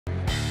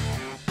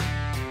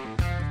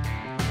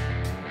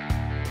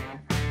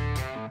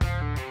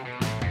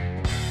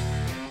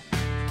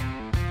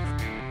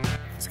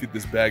get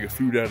this bag of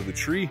food out of the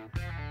tree,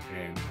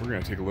 and we're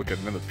gonna take a look at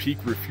another PEAK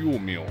Refuel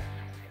meal.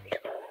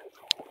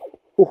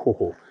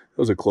 Oh, that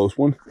was a close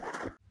one.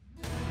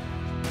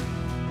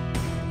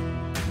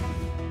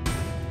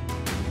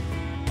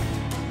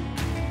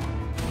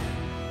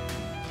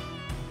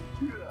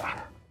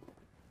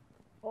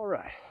 All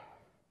right,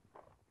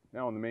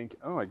 now on the main,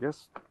 oh, I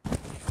guess,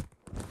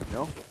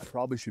 no, I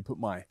probably should put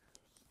my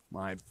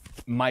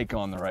mic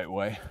on the right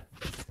way.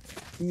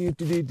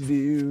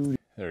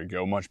 There we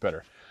go, much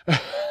better.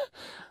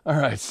 All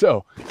right,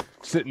 so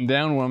sitting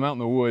down when I'm out in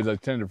the woods, I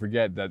tend to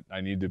forget that I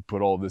need to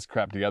put all this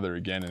crap together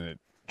again, and it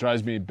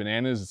drives me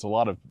bananas. It's a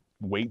lot of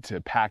weight to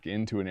pack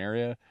into an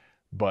area,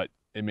 but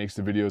it makes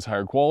the videos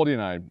higher quality,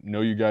 and I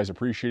know you guys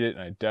appreciate it,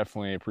 and I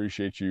definitely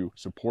appreciate you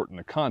supporting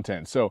the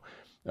content. So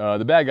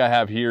the bag I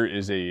have here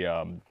is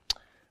a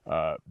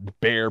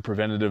bear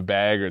preventative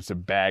bag, or it's a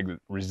bag that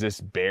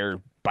resists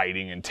bear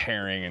biting and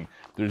tearing, and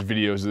there's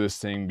videos of this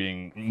thing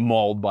being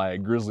mauled by a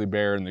grizzly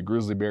bear, and the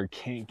grizzly bear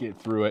can't get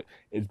through it.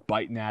 It's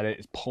biting at it,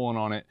 it's pulling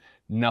on it,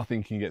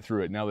 nothing can get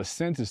through it. Now the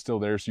scent is still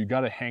there, so you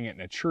got to hang it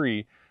in a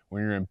tree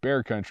when you're in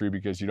bear country,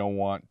 because you don't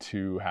want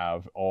to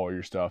have all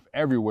your stuff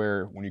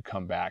everywhere when you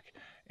come back.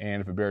 And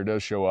if a bear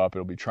does show up,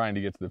 it'll be trying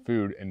to get to the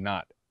food and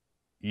not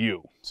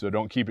you. So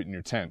don't keep it in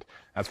your tent.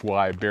 That's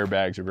why bear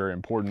bags are very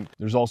important.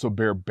 There's also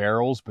bear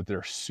barrels, but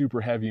they're super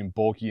heavy and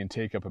bulky and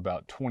take up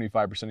about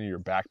 25% of your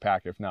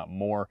backpack, if not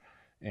more.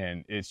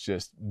 And it's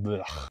just,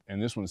 ugh. And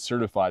this one's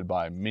certified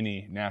by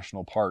many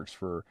national parks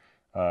for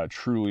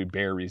truly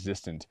bear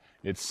resistant.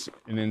 It's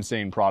an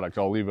insane product.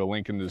 I'll leave a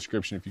link in the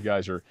description if you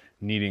guys are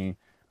needing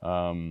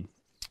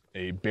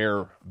a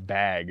bear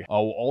bag.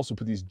 I'll also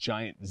put these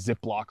giant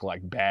Ziploc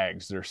like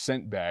bags. They're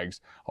scent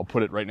bags. I'll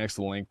put it right next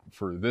to the link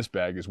for this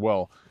bag as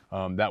well.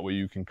 That way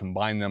you can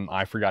combine them.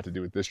 I forgot to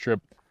do it this trip,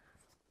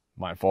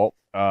 my fault.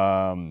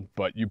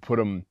 But you put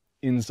them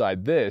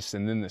inside this,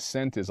 and then the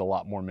scent is a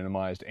lot more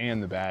minimized,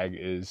 and the bag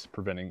is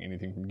preventing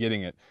anything from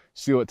getting it.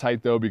 Seal it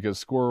tight though, because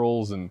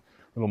squirrels and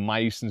little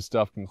mice and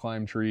stuff can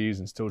climb trees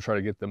and still try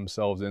to get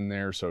themselves in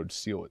there, so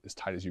seal it as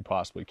tight as you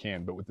possibly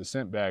can. But with the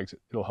scent bags,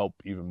 it'll help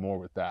even more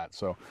with that.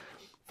 So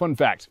fun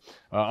fact,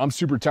 I'm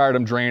super tired,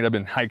 I'm drained. I've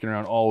been hiking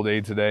around all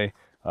day today,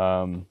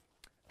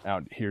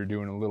 out here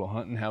doing a little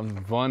hunting,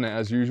 having fun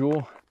as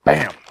usual.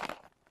 Bam!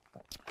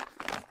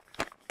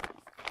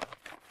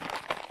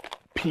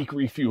 PEAK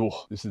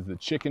Refuel. This is the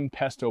chicken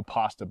pesto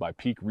pasta by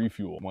PEAK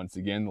Refuel. Once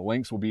again, the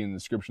links will be in the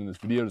description of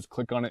this video. Just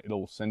click on it,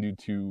 it'll send you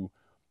to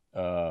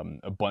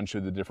a bunch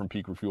of the different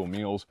PEAK Refuel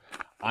meals.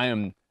 I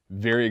am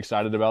very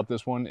excited about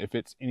this one. If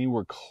it's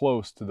anywhere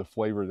close to the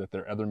flavor that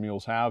their other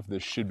meals have,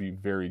 this should be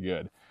very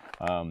good.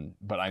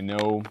 But I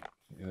know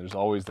there's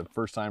always the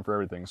first time for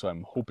everything, so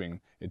I'm hoping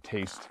it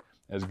tastes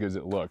as good as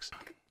it looks.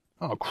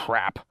 Oh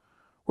crap,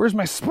 where's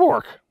my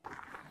spork?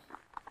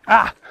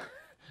 Ah,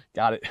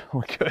 got it,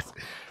 we're good.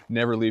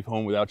 Never leave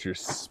home without your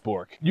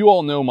spork. You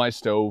all know my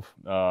stove.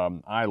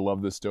 I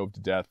love this stove to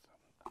death.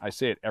 I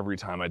say it every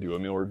time I do a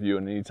meal review,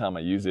 and anytime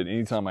I use it,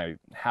 anytime I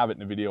have it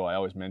in a video, I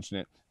always mention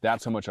it.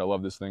 That's how much I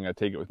love this thing. I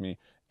take it with me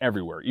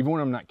everywhere, even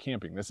when I'm not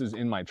camping. This is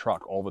in my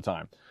truck all the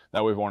time.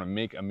 That way, if I want to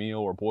make a meal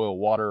or boil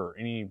water or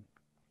any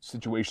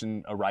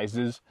situation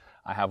arises,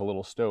 I have a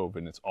little stove,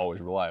 and it's always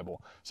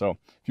reliable. So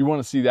if you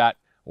want to see that,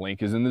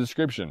 link is in the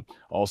description.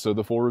 Also,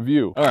 the full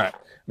review. All right,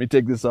 let me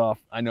take this off.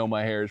 I know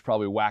my hair is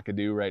probably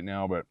wackadoo right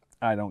now, but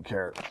I don't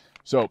care.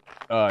 So,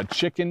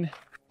 chicken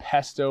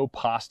pesto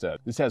pasta.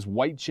 This has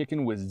white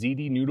chicken with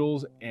ziti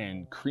noodles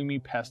and creamy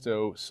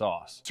pesto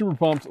sauce. Super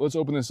pumped. Let's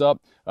open this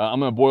up. I'm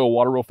gonna boil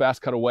water real fast,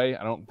 cut away.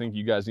 I don't think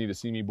you guys need to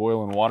see me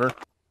boiling water.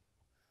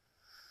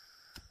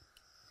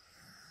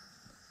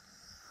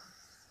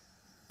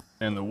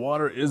 And the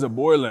water is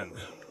a-boiling.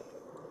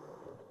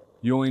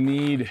 You only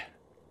need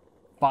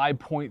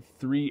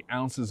 5.3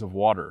 ounces of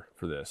water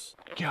for this.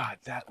 God,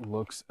 that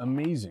looks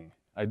amazing.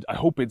 I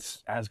hope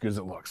it's as good as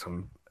it looks.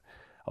 I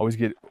always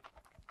get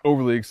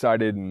overly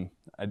excited, and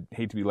I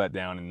hate to be let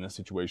down in this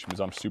situation because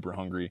I'm super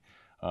hungry.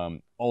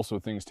 Also,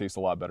 things taste a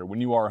lot better when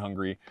you are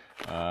hungry,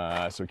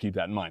 so keep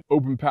that in mind.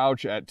 Open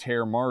pouch at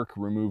tear mark,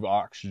 remove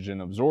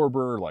oxygen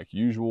absorber like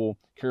usual.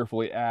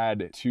 Carefully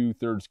add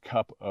 2/3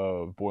 cup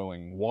of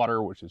boiling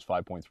water, which is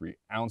 5.3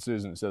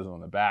 ounces, and it says it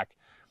on the back.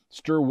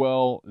 Stir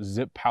well,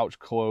 zip pouch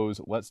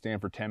close, let stand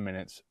for 10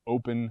 minutes,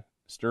 open,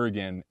 stir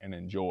again, and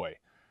enjoy.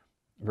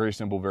 Very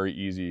simple, very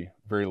easy,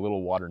 very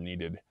little water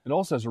needed. It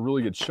also has a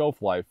really good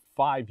shelf life,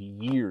 5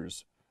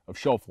 years of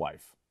shelf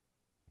life.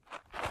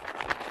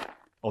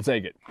 I'll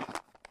take it.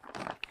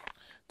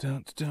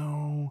 Dun, dun,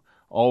 dun.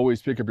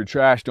 Always pick up your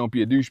trash, don't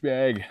be a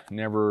douchebag.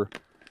 Never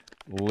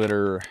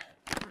litter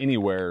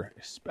anywhere,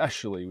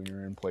 especially when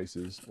you're in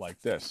places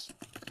like this.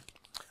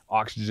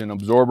 Oxygen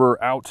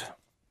absorber out.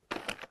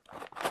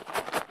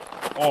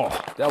 Oh,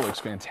 that looks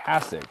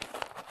fantastic.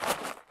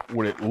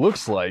 What it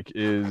looks like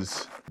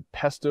is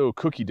pesto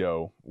cookie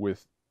dough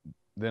with,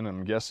 then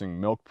I'm guessing,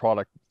 milk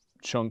product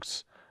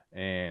chunks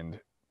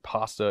and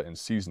pasta and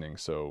seasoning.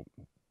 So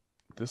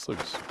this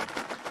looks,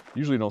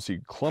 usually don't see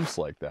clumps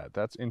like that.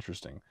 That's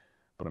interesting,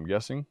 but I'm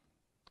guessing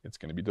it's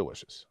going to be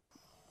delicious.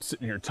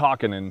 Sitting here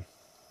talking and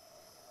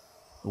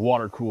the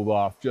water cooled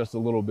off just a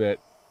little bit,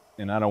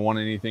 and I don't want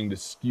anything to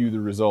skew the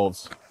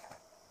results.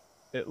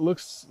 It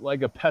looks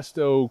like a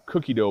pesto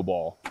cookie dough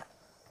ball.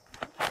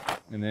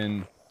 And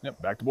then,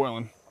 yep, back to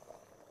boiling.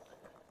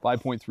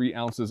 5.3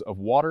 ounces of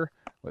water.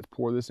 Let's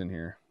pour this in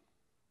here.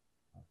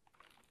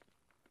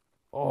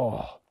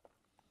 Oh,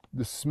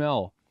 the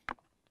smell.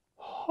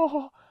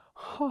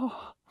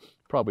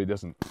 Probably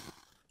doesn't.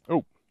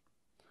 Oh,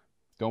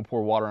 don't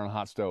pour water on a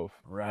hot stove.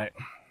 Right.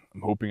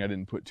 I'm hoping I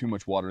didn't put too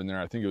much water in there.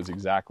 I think it was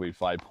exactly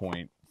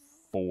 5.4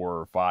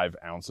 or 5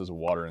 ounces of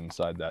water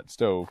inside that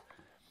stove,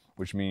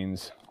 which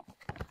means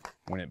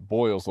when it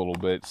boils a little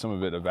bit, some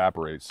of it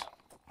evaporates.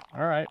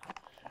 All right.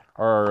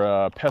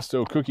 Our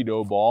pesto cookie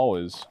dough ball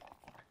is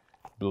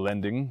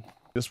blending.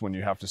 This one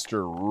you have to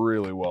stir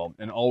really well.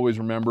 And always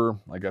remember,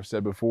 like I've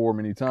said before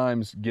many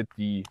times, get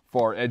the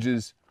far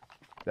edges.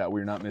 That way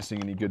you're not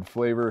missing any good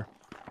flavor.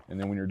 And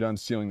then when you're done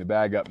sealing the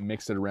bag up,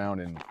 mix it around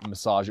and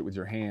massage it with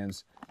your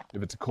hands.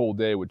 If it's a cold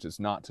day, which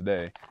it's not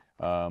today,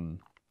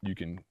 you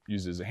can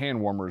use it as a hand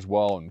warmer as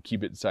well and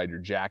keep it inside your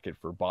jacket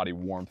for body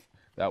warmth.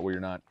 That way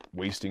you're not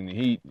wasting the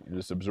heat, you're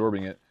just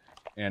absorbing it.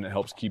 And it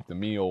helps keep the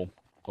meal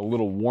a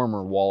little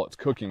warmer while it's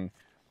cooking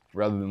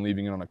rather than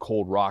leaving it on a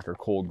cold rock or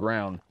cold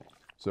ground.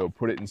 So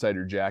put it inside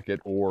your jacket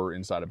or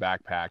inside a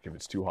backpack if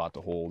it's too hot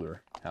to hold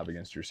or have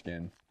against your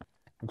skin.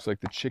 Looks like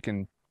the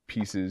chicken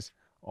pieces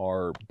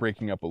are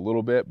breaking up a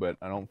little bit, but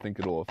I don't think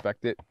it'll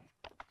affect it.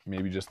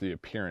 Maybe just the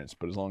appearance,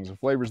 but as long as the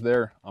flavor's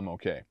there, I'm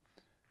okay.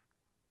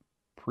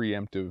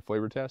 Preemptive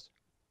flavor test.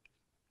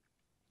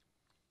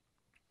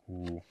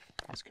 Ooh,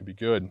 this could be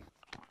good.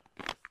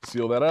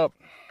 Seal that up.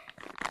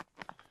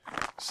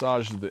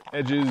 Massage the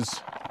edges.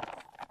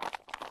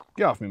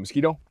 Get off me,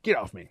 mosquito. Get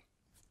off me.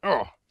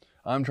 Oh,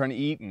 I'm trying to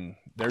eat and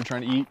they're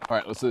trying to eat. All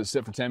right, let's let it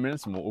sit for 10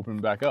 minutes and we'll open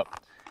it back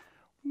up.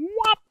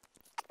 Whop!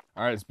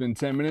 All right, it's been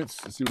 10 minutes.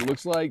 Let's see what it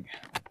looks like.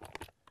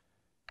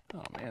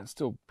 Oh man, it's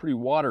still pretty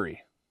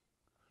watery.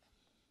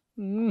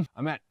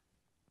 I'm at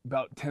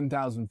about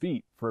 10,000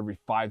 feet. For every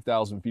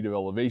 5,000 feet of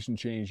elevation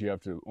change, you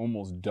have to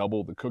almost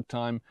double the cook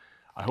time.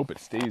 I hope it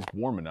stays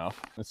warm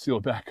enough. Let's seal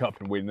it back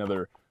up and wait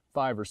another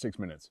 5 or 6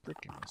 minutes.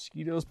 Freaking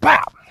mosquitoes.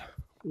 Bam!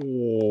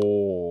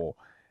 Oh,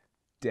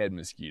 dead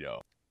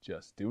mosquito.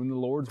 Just doing the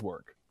Lord's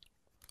work.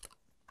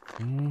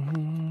 A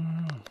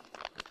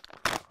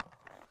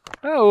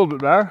little bit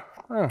better.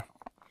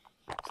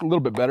 It's a little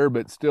bit better,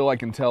 but still I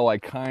can tell I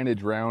kind of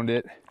drowned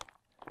it.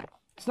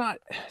 It's not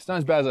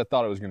as bad as I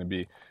thought it was going to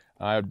be.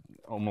 I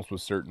almost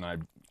was certain I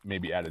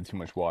maybe added too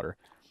much water.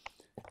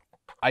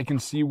 I can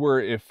see where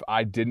if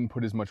I didn't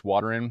put as much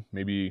water in,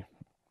 maybe,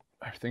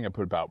 I think I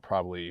put about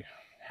probably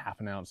half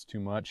an ounce too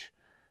much,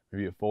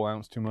 maybe a full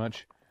ounce too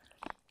much.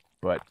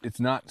 But it's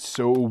not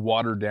so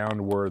watered down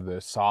to where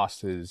the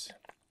sauce is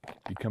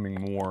becoming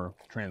more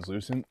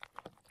translucent,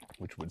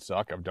 which would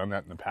suck. I've done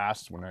that in the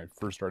past when I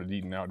first started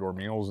eating outdoor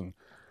meals, and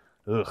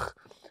ugh.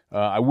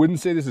 I wouldn't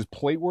say this is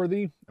plate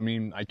worthy. I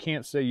mean, I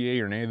can't say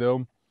yay or nay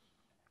though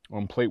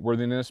on plate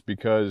worthiness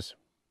because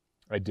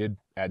I did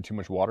add too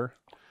much water.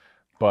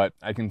 But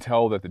I can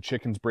tell that the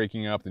chicken's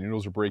breaking up, the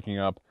noodles are breaking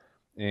up,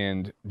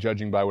 and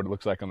judging by what it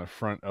looks like on the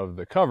front of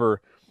the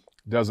cover,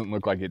 doesn't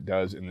look like it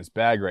does in this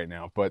bag right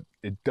now. But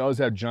it does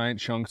have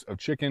giant chunks of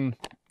chicken.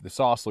 The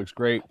sauce looks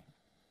great.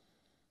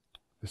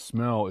 The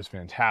smell is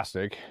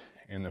fantastic.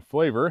 And the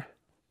flavor,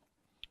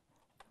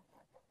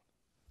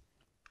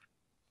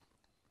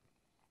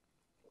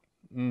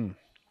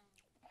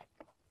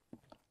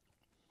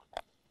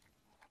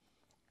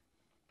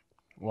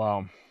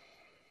 wow.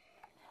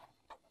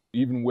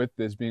 Even with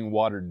this being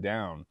watered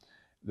down,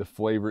 the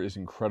flavor is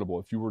incredible.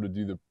 If you were to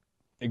do the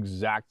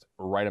exact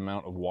right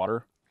amount of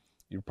water,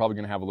 you're probably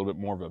going to have a little bit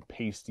more of a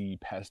pasty,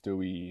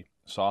 pesto-y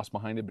sauce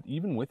behind it. But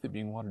even with it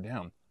being watered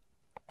down,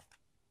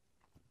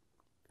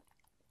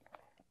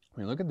 I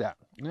mean, look at that.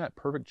 Look at that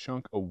perfect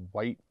chunk of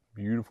white,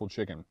 beautiful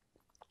chicken.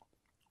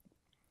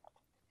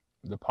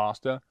 The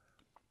pasta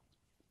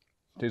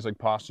tastes like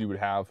pasta you would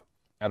have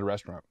at a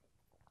restaurant.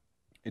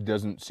 It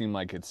doesn't seem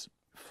like it's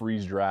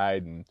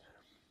freeze-dried and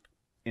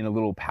in a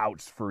little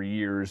pouch for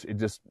years. It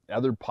just,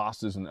 other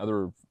pastas and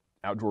other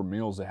outdoor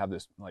meals that have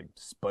this like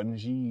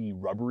spongy,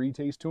 rubbery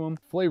taste to them.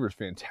 Flavor's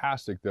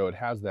fantastic though. It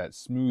has that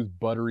smooth,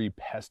 buttery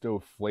pesto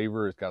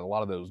flavor. It's got a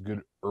lot of those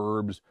good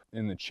herbs,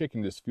 and the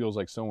chicken just feels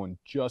like someone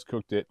just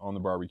cooked it on the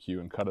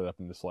barbecue and cut it up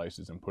into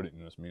slices and put it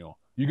in this meal.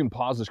 You can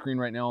pause the screen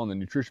right now on the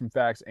nutrition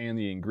facts and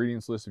the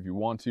ingredients list if you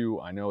want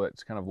to. I know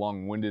it's kind of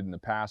long-winded in the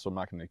past, so I'm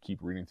not going to keep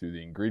reading through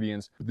the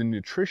ingredients. But the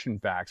nutrition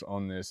facts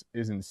on this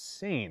is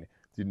insane.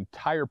 The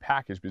entire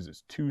package, because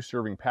it's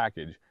 2-serving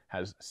package,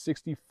 has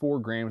 64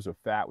 grams of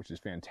fat, which is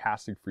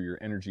fantastic for your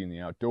energy in the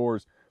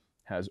outdoors.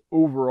 Has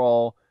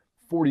overall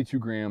 42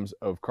 grams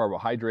of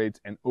carbohydrates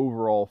and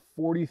overall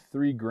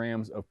 43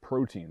 grams of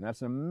protein.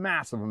 That's a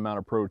massive amount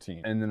of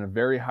protein. And then a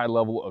very high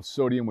level of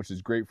sodium, which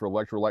is great for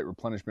electrolyte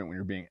replenishment when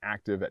you're being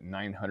active at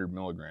 900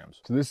 milligrams.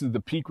 So this is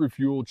the PEAK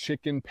Refuel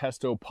Chicken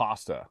Pesto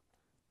Pasta.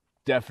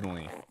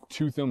 definitely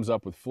 2 thumbs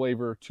up with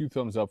flavor, 2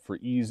 thumbs up for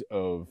ease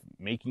of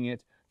making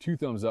it, 2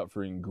 thumbs up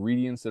for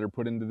ingredients that are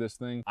put into this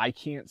thing. I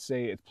can't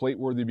say it's plate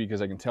worthy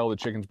because I can tell the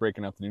chicken's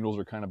breaking up, the noodles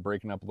are kind of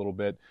breaking up a little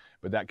bit,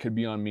 but that could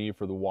be on me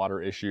for the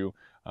water issue.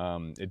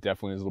 It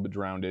definitely is a little bit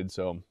drowned,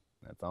 so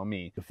that's on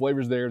me. The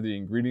flavor's there, the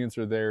ingredients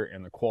are there,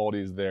 and the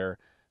quality is there,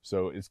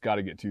 so it's got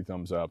to get 2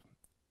 thumbs up.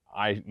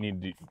 I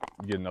need to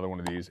get another one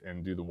of these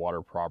and do the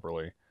water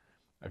properly.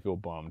 I feel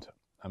bummed.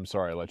 I'm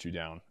sorry I let you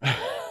down.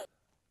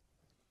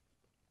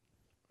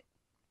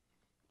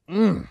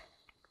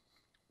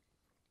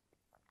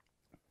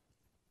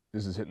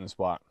 This is hitting the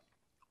spot.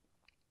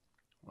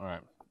 All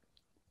right.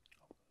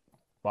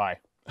 Bye.